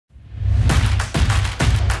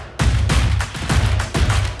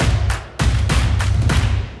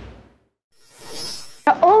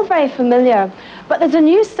very familiar, but there's a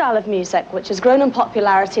new style of music which has grown in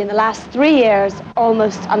popularity in the last 3 years,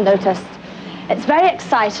 almost unnoticed. It's very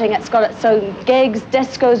exciting. It's got its own gigs,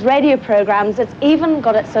 discos, radio programs. It's even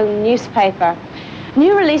got its own newspaper.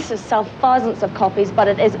 New releases sell thousands of copies, but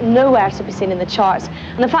it is nowhere to be seen in the charts.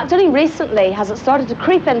 And in fact, only recently has it started to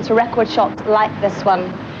creep into record shops like this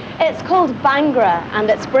one. It's called Bhangra,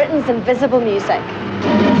 and it's Britain's invisible music.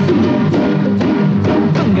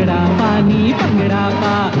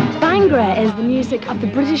 Bhangra is the music of the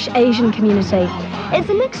British Asian community. It's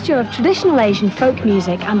a mixture of traditional Asian folk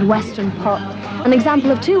music and Western pop, an example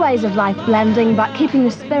of two ways of life blending but keeping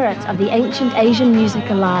the spirit of the ancient Asian music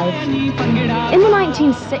alive. In the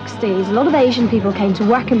 1960s, a lot of Asian people came to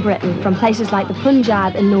work in Britain from places like the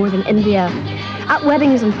Punjab in northern India. At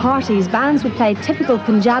weddings and parties, bands would play typical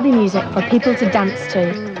Punjabi music for people to dance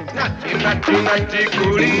to. This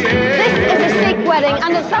is a Sikh wedding,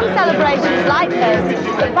 and at some celebrations like this,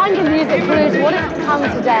 Bhangra music grew to what it's become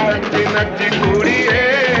today.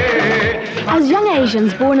 As young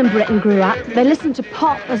Asians born in Britain grew up, they listened to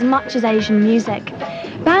pop as much as Asian music.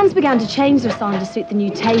 Bands began to change their sound to suit the new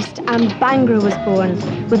taste, and Bhangra was born,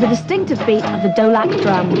 with the distinctive beat of the dholak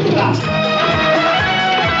drum.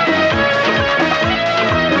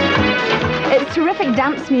 It's terrific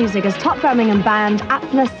dance music, as top Birmingham band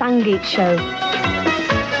Apna Sangeet show.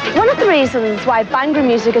 One of the reasons why Bhangra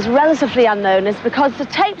music is relatively unknown is because the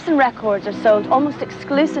tapes and records are sold almost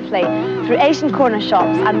exclusively through Asian corner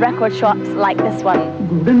shops and record shops like this one.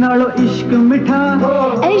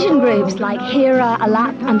 Asian groups like Heera,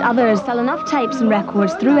 Alap and others sell enough tapes and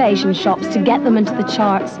records through Asian shops to get them into the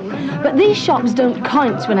charts. But these shops don't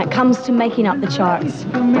count when it comes to making up the charts.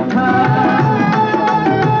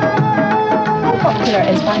 How popular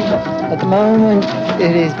is Bhangra? At the moment,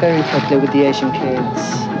 it is very popular with the Asian kids,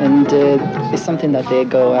 and it's something that they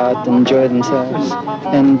go out and enjoy themselves.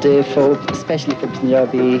 And especially for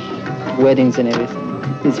Punjabi weddings and everything,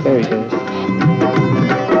 it's very good.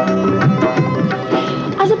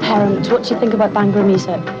 As a parent, what do you think about Bhangra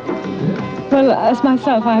music? Well, as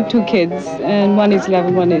myself, I have 2 kids, and one is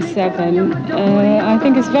 11, one is 7. I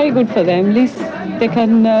think it's very good for them. At least they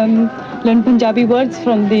can learn Punjabi words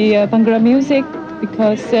from the Bhangra music,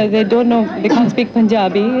 because they don't know, they can't speak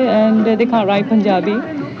Punjabi and they can't write Punjabi.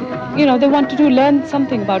 You know, they want to learn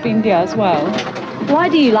something about India as well. Why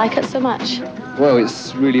do you like it so much? Well,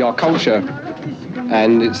 it's really our culture,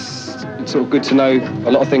 and it's sort of good to know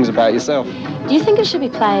a lot of things about yourself. Do you think it should be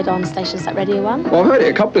played on stations like Radio 1? Well, I've heard it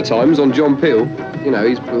a couple of times on John Peel. You know,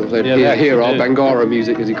 he's played Heera, Bhangra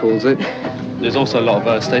music, as he calls it. There's also a lot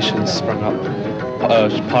of stations sprung up.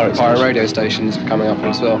 Pirate radio stations coming up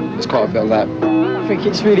as well. There's quite a bit of that. I think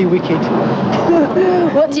it's really wicked.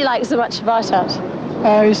 What do you like so much about it?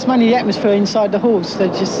 It's mainly the atmosphere inside the halls, so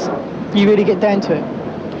you really get down to it.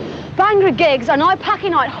 Bhangra gigs are now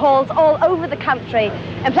packing out halls all over the country,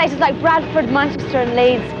 in places like Bradford, Manchester and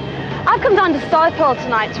Leeds. I've come down to Southall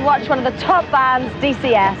tonight to watch one of the top bands,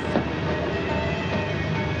 DCS.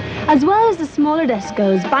 As well as the smaller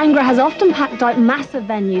discos, Bhangra has often packed out massive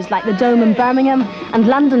venues like the Dome in Birmingham and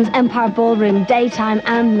London's Empire Ballroom daytime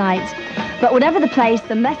and night. But whatever the place,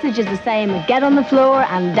 the message is the same: get on the floor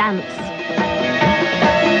and dance.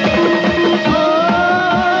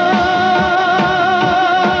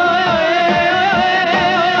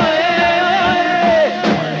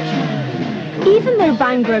 Even though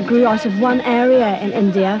Bhangra grew out of one area in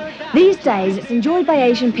India, these days it's enjoyed by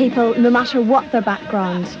Asian people no matter what their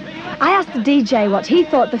background. I asked the DJ what he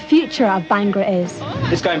thought the future of Bhangra is.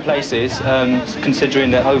 It's going places, considering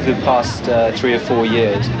that over the past 3 or 4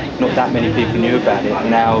 years, not that many people knew about it.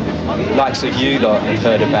 Now, likes of you lot have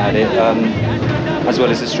heard about it, as well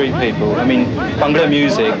as the street people. I mean, Bhangra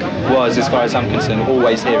music was, as far as I'm concerned,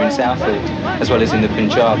 always here in Southall, as well as in the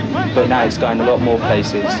Punjab. But now it's going a lot more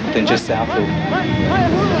places than just Southall.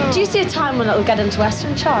 Do you see a time when it will get into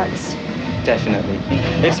Western charts? Definitely.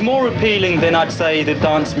 It's more appealing than, I'd say, the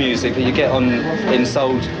dance music that you get in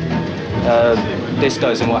soul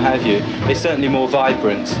discos and what have you. It's certainly more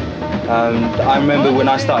vibrant. I remember when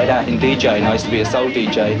I started out in DJing, I used to be a soul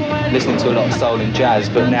DJ, listening to a lot of soul and jazz,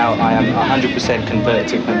 but now I am 100% converted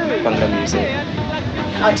to Bhangra music.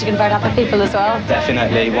 Oh, to convert other people as well?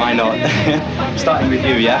 Definitely, why not? Starting with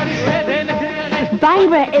you, yeah?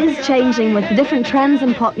 Bhangra is changing with the different trends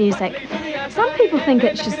in pop music. Some people think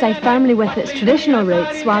it should stay firmly with its traditional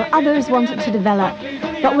roots, while others want it to develop.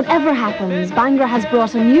 But whatever happens, Bhangra has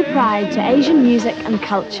brought a new pride to Asian music and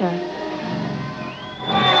culture.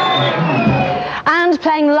 And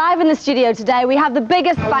playing live in the studio today, we have the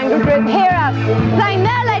biggest Bhangra group, Heera, playing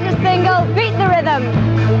their latest single, Beat the Rhythm.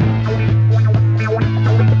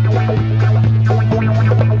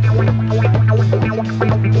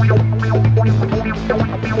 Get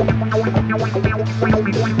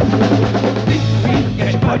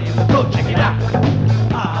your body on the floor, check it out.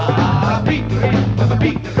 Ah, beat the rhythm,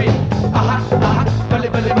 beat the rhythm. Aha, bully,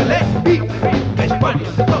 bully, bully. Beat the rhythm, get your body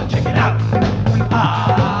on the floor, check it out.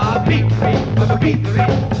 Ah, beat the rhythm, beat the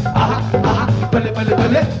rhythm. Aha, bully, bully,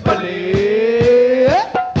 bully, bully.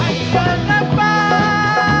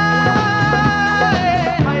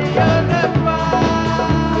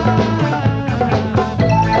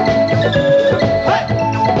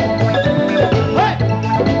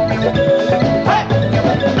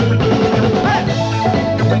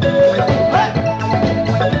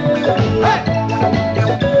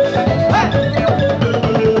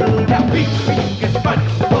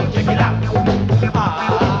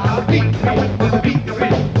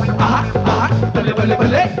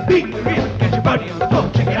 Beat the rhythm, get your body on the floor,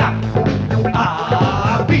 check it out.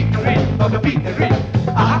 Ah, beat the rhythm, beat the rhythm.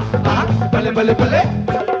 Aha, bully, bully, bully.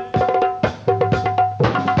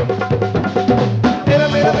 Tera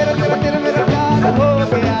mera mera tera tera mera प्यार हो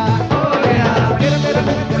गया, हो गया. Tera mera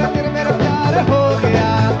mera tera tera mera प्यार हो गया,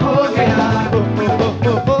 हो गया.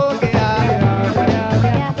 हो गया. हो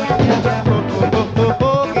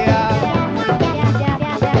गया.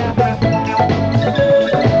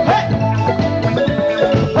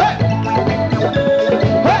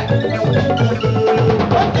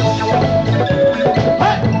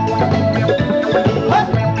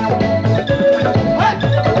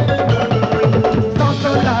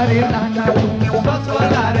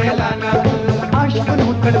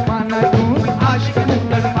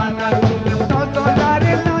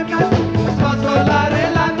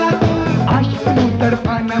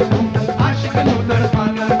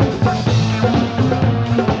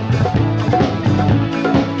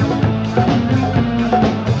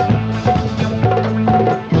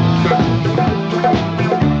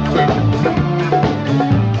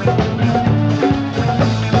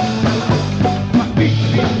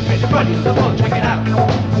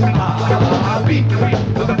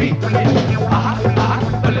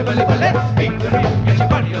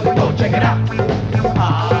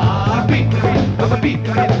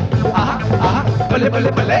 बल्ले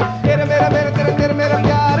बल्ले बल्ले तेरा मेरा मेरा तेरा तेरा मेरा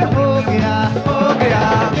प्यार हो गया, हो गया.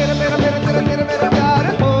 तेरा मेरा मेरा तेरा तेरा मेरा प्यार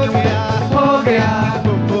हो गया, हो गया.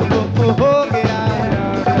 हो गया.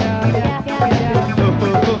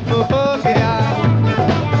 हो गया.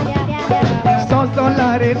 सौ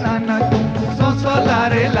लारे लाना तू, सौ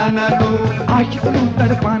लारे लाना तू. आशिक नू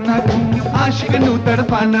तड़पाना तू, आशिक नू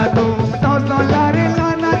तड़पाना तू. सौ लारे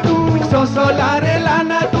लाना तू, सौ लारे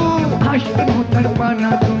लाना तू. आशिक नू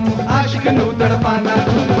तड़पाना तू, आशिक नू तड़पाना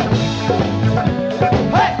तू.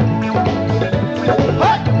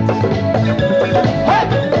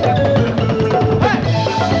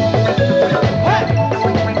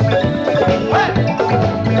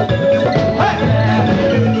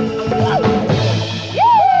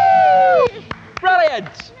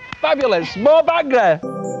 Brilliant! Fabulous! More Bhangra!